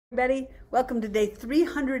Everybody, welcome to day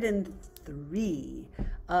 303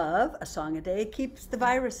 of A Song a Day Keeps the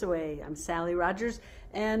Virus Away. I'm Sally Rogers,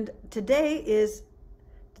 and today is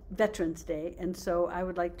Veterans Day, and so I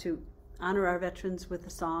would like to honor our veterans with a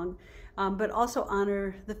song, but also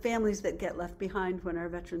honor the families that get left behind when our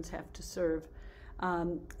veterans have to serve.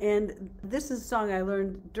 And this is a song I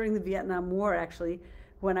learned during the Vietnam War, actually,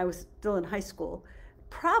 when I was still in high school.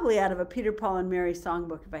 Probably out of a Peter, Paul, and Mary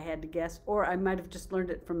songbook, if I had to guess, or I might have just learned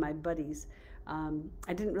it from my buddies. I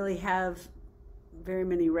didn't really have very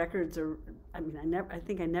many records, I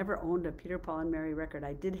think I never owned a Peter, Paul, and Mary record.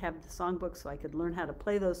 I did have the songbook, so I could learn how to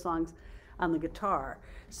play those songs on the guitar.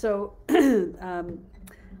 So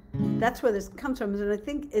that's where this comes from, and I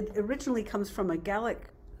think it originally comes from a Gaelic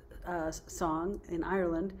song in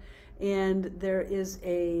Ireland, and there is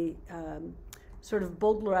a sort of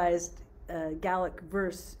bowdlerized Gaelic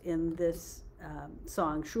verse in this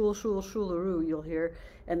song, shul, shul, shularoo, you'll hear,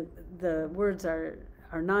 and the words are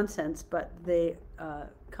nonsense, but they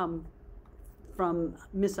come from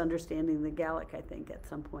misunderstanding the Gaelic, I think, at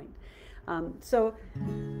some point.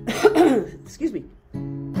 Excuse me.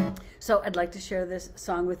 So I'd like to share this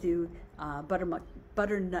song with you,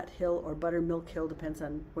 Butternut Hill or Buttermilk Hill, depends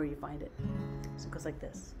on where you find it. So it goes like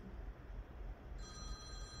this.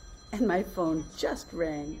 And my phone just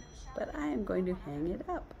rang, but I am going to hang it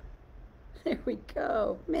up. There we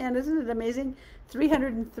go. Man, isn't it amazing?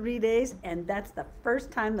 303 days, and that's the first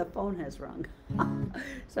time the phone has rung.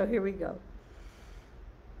 So here we go.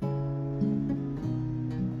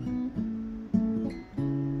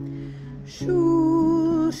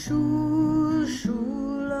 Shul, shul,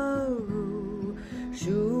 shularoo,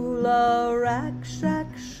 shula, rack, shack,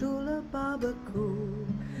 shula, babacoo.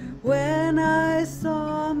 When I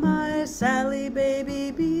saw my Sally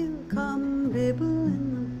baby Beal come bibble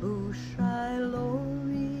in the bush, I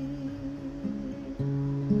lorry.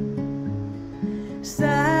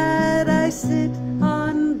 Sad I sit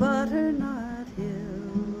on Butternut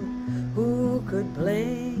Hill, who could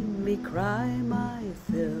blame me cry my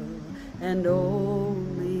fill, and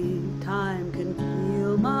only time can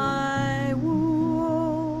heal my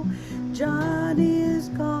woe. Johnny is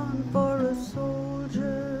gone for a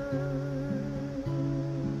soldier.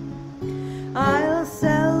 I'll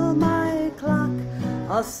sell my clock,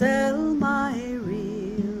 I'll sell my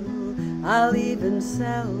reel, I'll even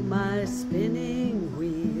sell my spinning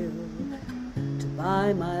wheel to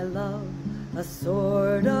buy my love a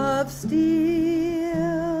sword of steel.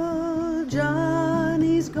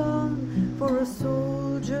 Johnny's gone for a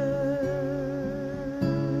soldier.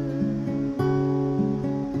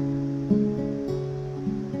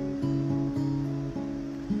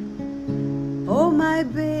 Oh, my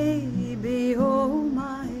baby, oh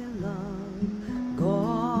my love,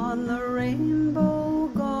 gone the rainbow,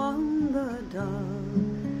 gone the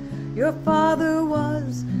dove. Your father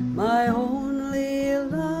was my only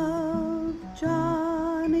love.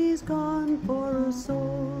 Johnny's gone for a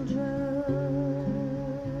soldier.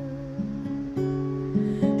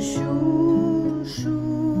 Shul,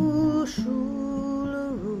 shul,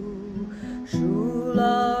 shularoo,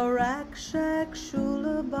 shula, rack, shack,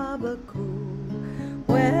 shula, babacoo.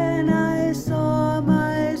 When I saw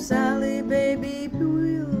my Sally baby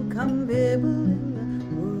Beal come bibble in the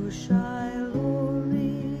bush, I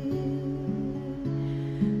lorry.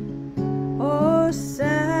 Oh,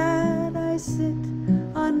 sad I sit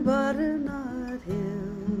on Butternut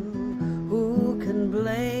Hill, who can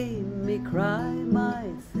blame me cry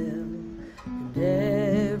my fill, and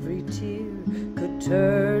every tear could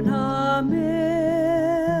turn a mill.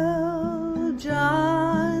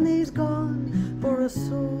 Johnny's gone for a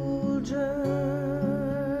soldier.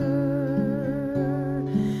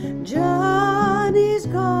 Johnny's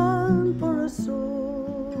gone for a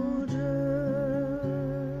soldier.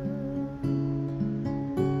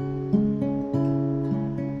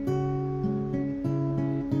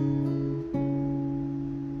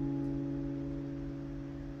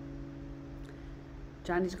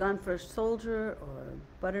 Johnny's gone for a soldier, or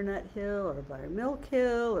Butternut Hill, or Buttermilk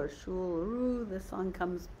Hill, or Shularoo. This song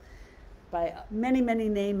comes by many, many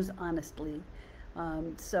names, honestly.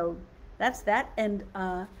 So that's that. And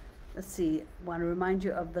let's see, I want to remind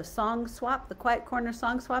you of the song swap, the Quiet Corner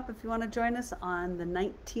song swap, if you want to join us on the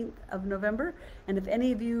 19th of November. And if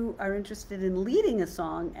any of you are interested in leading a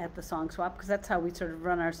song at the song swap, because that's how we sort of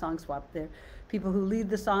run our song swap, there people who lead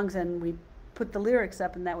the songs, and we put the lyrics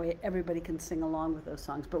up, and that way everybody can sing along with those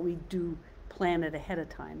songs. But we do plan it ahead of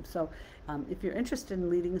time. So if you're interested in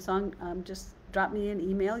leading a song, just drop me an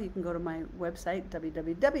email. You can go to my website,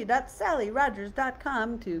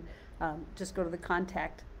 www.sallyrogers.com, to just go to the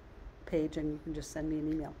contact page, and you can just send me an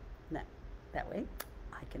email. That way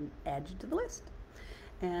I can add you to the list.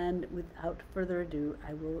 And without further ado,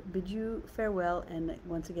 I will bid you farewell, and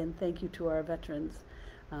once again, thank you to our veterans.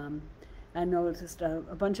 I know it's just a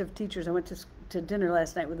bunch of teachers. I went to dinner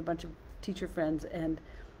last night with a bunch of teacher friends, and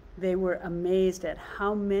they were amazed at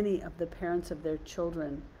how many of the parents of their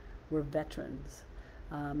children were veterans.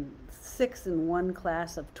 6 in one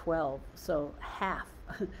class of 12, so half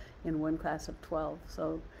in one class of 12.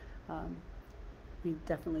 So we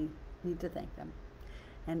definitely need to thank them.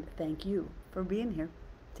 And thank you for being here.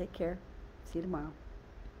 Take care. See you tomorrow.